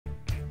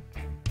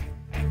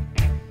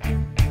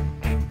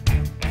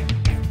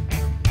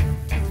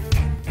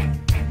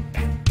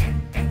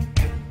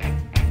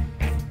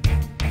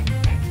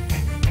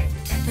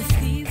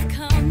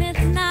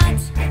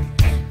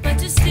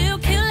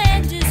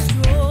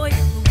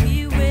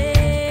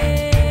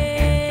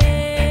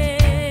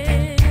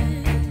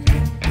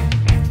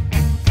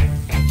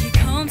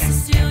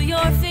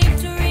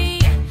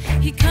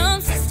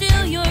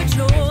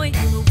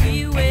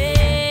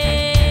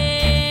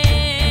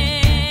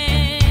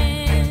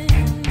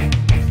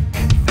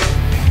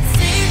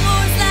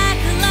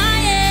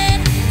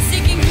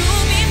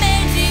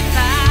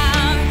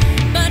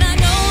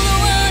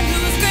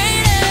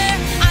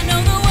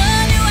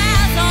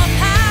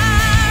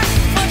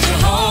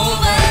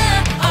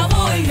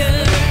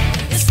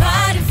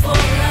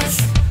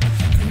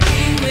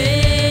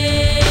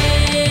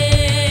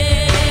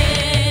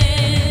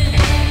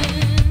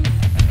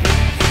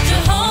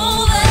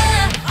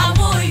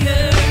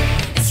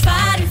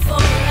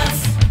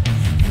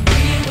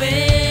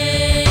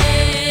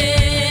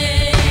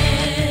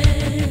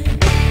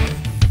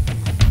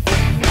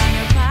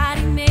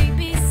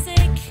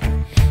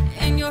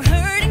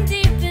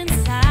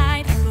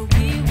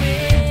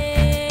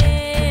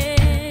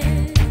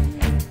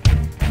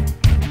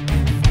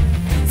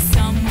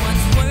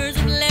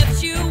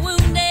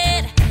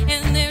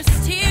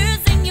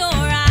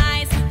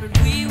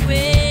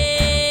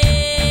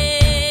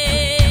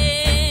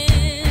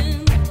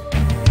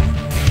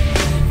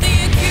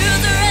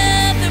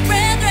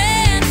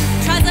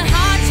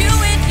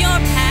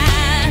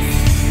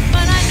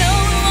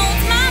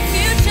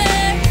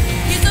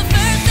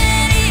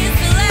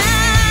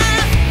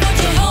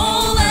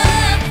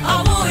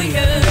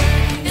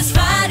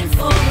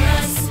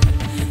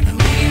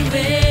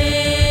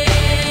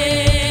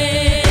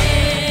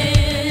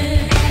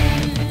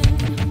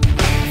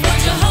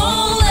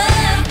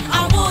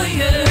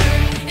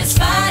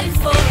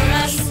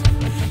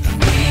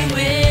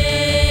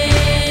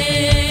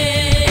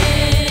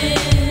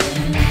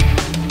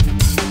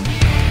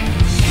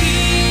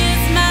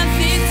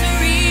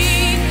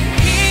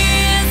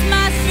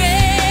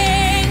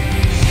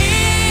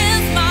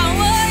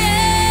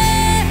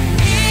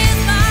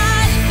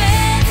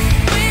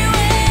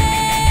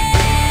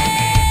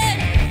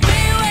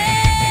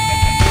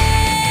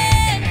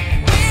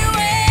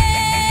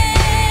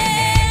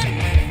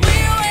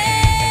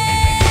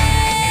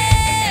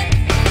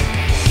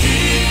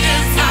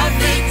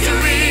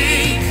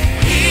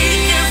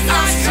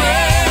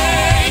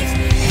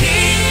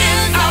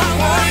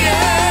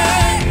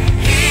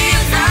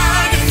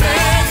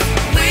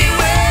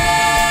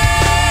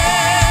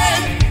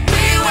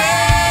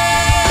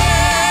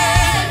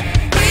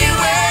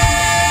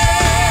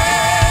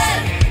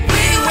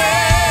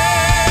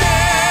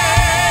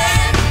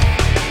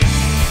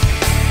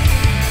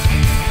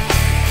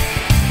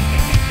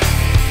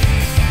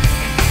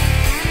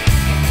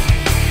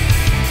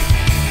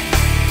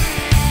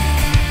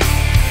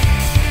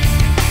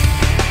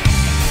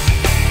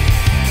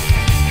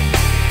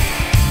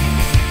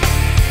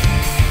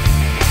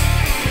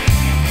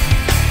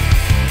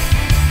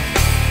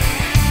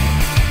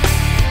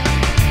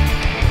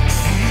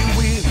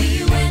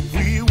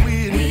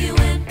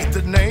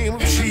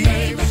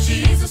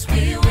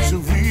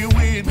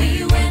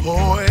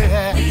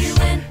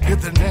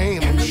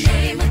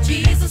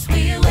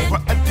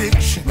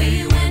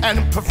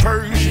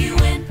perversion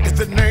in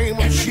the name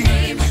of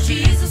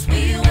Jesus.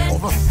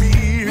 Over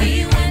fear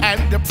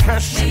and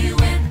depression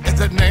in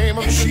the name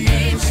of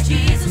Jesus.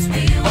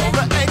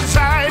 Over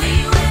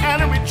anxiety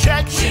and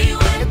rejection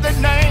in the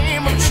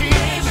name of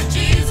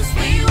Jesus.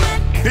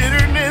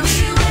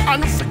 Bitterness,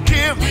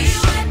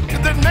 unforgiveness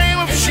in the name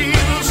of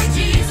Jesus.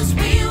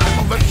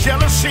 Over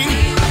jealousy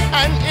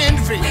and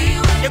envy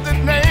in the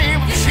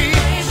name of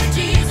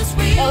Jesus.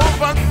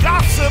 Over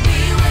gossip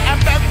and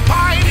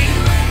backbiting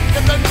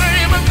in the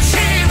name of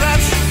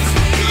Jesus.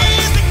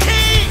 He's the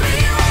King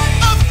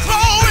of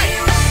glory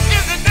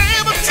in the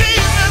name of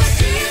Jesus.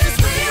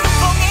 The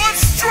Lord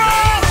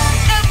strong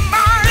and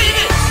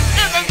mighty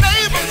in the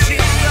name of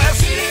Jesus.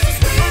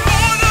 The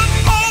Lord of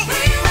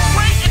hosts,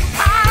 great in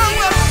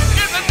power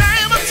in the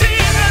name of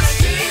Jesus.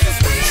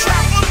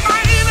 Trample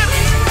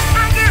violence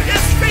under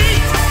his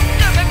feet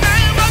in the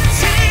name of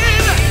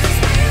Jesus.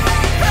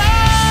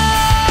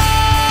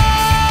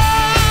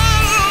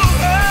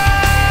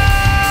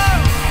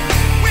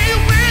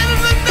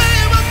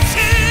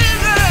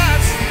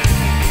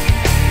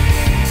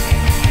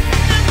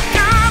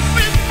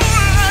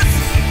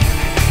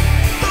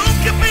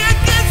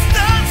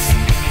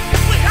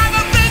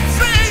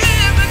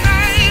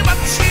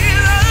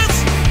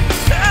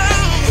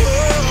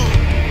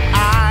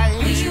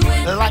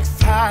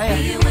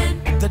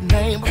 The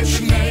name of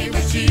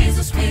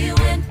Jesus, we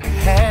win.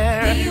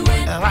 Hair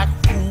like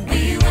wool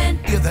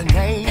in the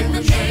name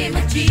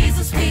of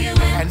Jesus, we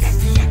win. And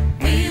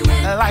feet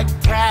like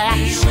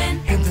brass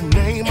in the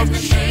name of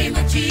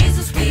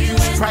Jesus, we win.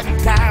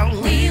 Strike down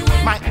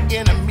my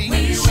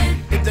enemies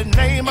in the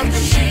name of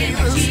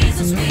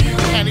Jesus,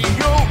 and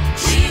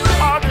yokes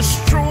are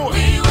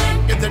destroyed